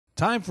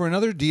Time for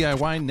another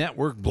DIY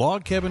Network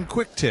Blog Cabin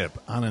quick tip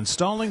on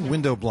installing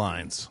window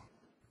blinds.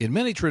 In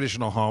many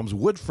traditional homes,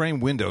 wood frame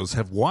windows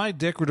have wide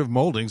decorative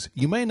moldings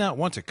you may not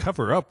want to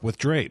cover up with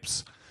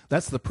drapes.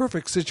 That's the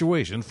perfect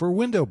situation for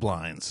window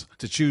blinds.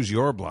 To choose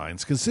your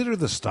blinds, consider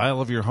the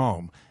style of your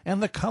home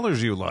and the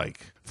colors you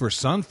like. For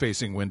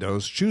sun-facing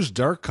windows, choose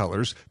dark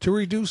colors to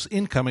reduce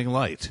incoming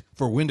light.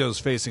 For windows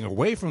facing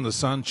away from the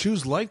sun,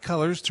 choose light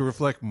colors to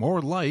reflect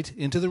more light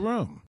into the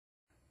room.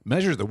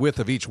 Measure the width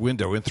of each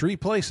window in 3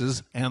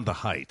 places and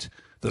the height.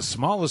 The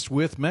smallest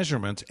width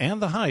measurement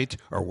and the height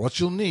are what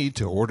you'll need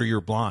to order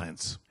your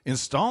blinds.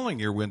 Installing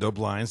your window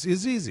blinds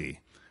is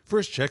easy.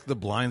 First, check the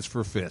blinds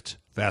for fit.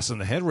 Fasten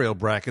the headrail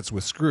brackets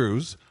with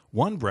screws,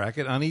 1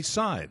 bracket on each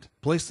side.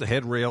 Place the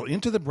headrail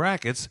into the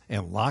brackets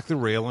and lock the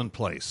rail in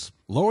place.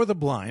 Lower the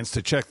blinds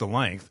to check the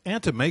length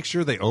and to make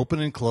sure they open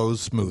and close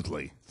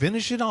smoothly.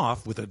 Finish it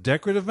off with a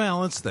decorative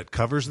valance that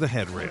covers the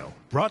headrail.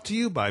 Brought to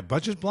you by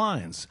Budget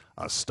Blinds,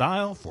 a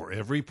style for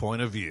every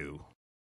point of view.